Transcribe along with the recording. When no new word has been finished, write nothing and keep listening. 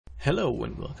Hello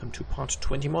and welcome to part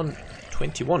 21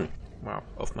 wow,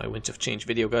 of my Winds of Change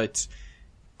video guides.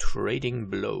 Trading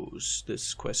Blows.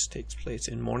 This quest takes place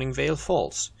in Morningvale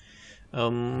Falls.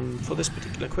 For this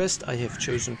particular quest I have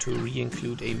chosen to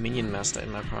re-include a minion master in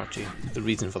my party. The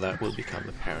reason for that will become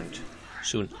apparent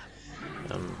soon.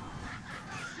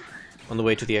 On the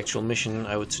way to the actual mission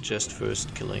I would suggest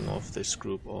first killing off this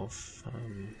group of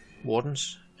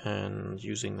wardens and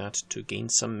using that to gain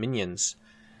some minions.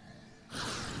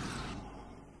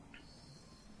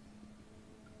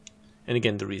 And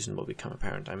again, the reason will become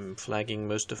apparent. I'm flagging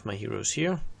most of my heroes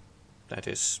here. That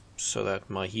is so that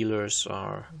my healers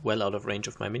are well out of range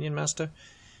of my minion master,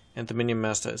 and the minion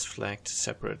master is flagged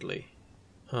separately.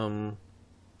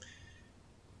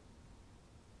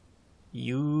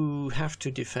 You have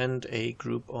to defend a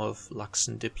group of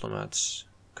Luxan diplomats,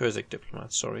 Curses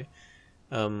diplomats, sorry,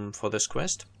 for this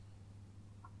quest.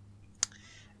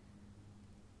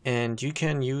 And you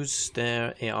can use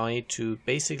their AI to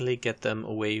basically get them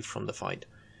away from the fight.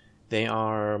 They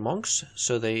are monks,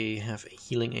 so they have a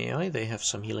healing AI, they have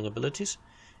some healing abilities,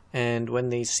 and when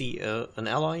they see an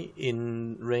ally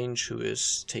in range who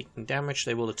is taking damage,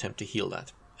 they will attempt to heal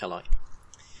that ally.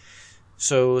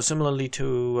 So similarly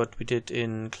to what we did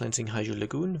in Cleansing Haiju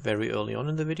Lagoon very early on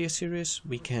in the video series,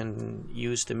 we can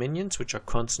use the minions, which are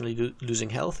constantly losing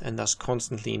health and thus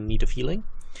constantly in need of healing,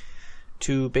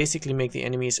 to basically make the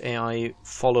enemy's AI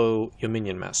follow your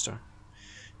minion master.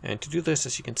 And to do this,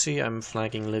 as you can see, I'm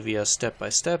flagging Livia step by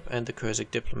step, and the Curses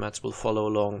diplomats will follow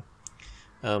along,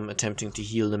 attempting to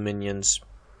heal the minions.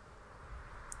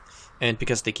 And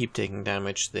because they keep taking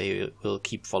damage, they will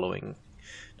keep following.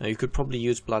 Now you could probably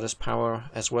use Blood as power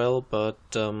as well, but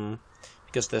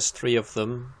because there's 3 of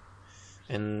them,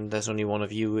 and there's only 1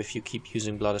 of you, if you keep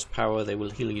using Blood as power, they will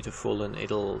heal you to full, and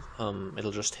it'll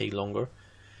just take longer.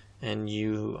 And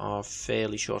you are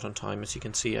fairly short on time. As you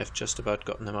can see, I've just about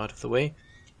gotten them out of the way,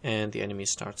 and the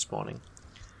enemies start spawning.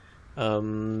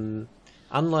 Unlike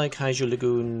Haiju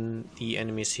Lagoon, the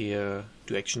enemies here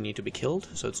do actually need to be killed,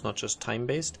 so it's not just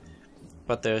time-based,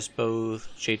 but there's both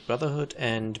Jade Brotherhood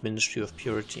and Ministry of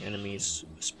Purity enemies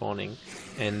spawning,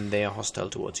 and they are hostile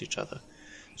towards each other.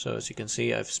 So as you can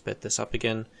see, I've sped this up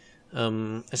again.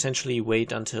 Essentially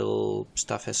wait until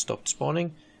stuff has stopped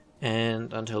spawning,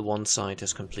 and until one side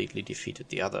has completely defeated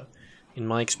the other. In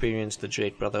my experience, the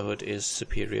Jade Brotherhood is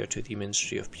superior to the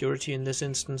Ministry of Purity in this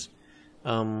instance.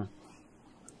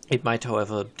 It might,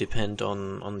 however, depend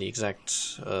on the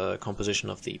exact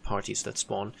composition of the parties that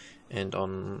spawn, and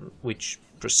on which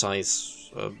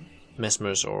precise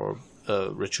mesmers or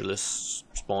ritualists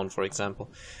spawn, for example,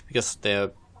 because they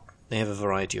have a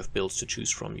variety of builds to choose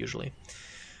from usually.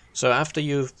 So after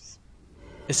you've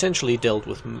essentially dealt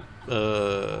with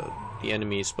the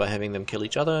enemies by having them kill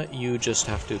each other, you just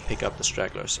have to pick up the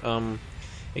stragglers.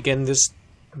 Again, this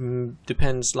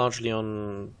depends largely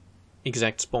on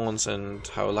exact spawns and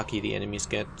how lucky the enemies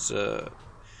get,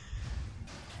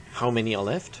 how many are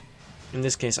left. In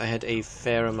this case I had a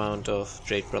fair amount of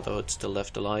Jade Brotherhood still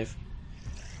left alive.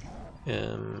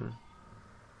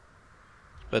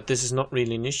 But this is not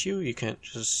really an issue, you can't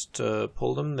just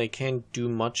pull them. They can't do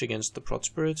much against the Prot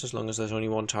spirits as long as there's only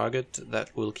 1 target.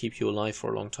 That will keep you alive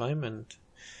for a long time, and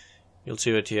you'll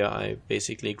see it here. I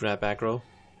basically grab aggro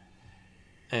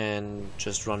and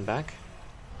just run back.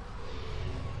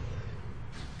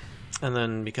 And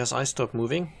then because I stop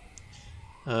moving,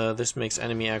 this makes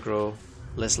enemy aggro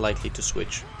less likely to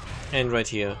switch. And right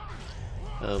here,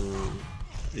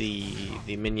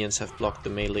 the minions have blocked the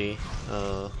melee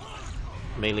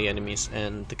enemies,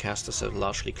 and the casters have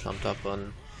largely clumped up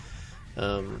on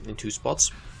in 2 spots.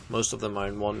 Most of them are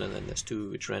in 1, and then there's 2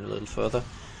 which ran a little further.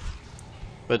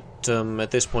 But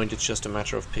at this point it's just a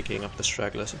matter of picking up the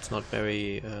stragglers. It's not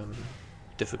very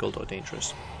difficult or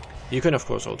dangerous. You can of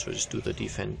course also just do the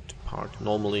defend part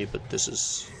normally, but this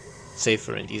is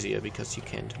safer and easier because you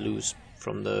can't lose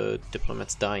from the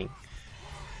diplomats dying.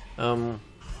 And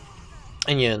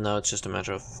yeah, now it's just a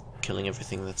matter of killing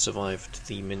everything that survived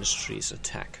the Ministry's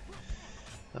attack.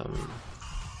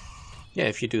 Yeah,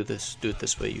 if you do it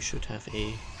this way, you should have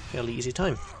a fairly easy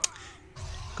time.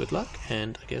 Good luck,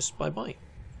 and I guess bye-bye.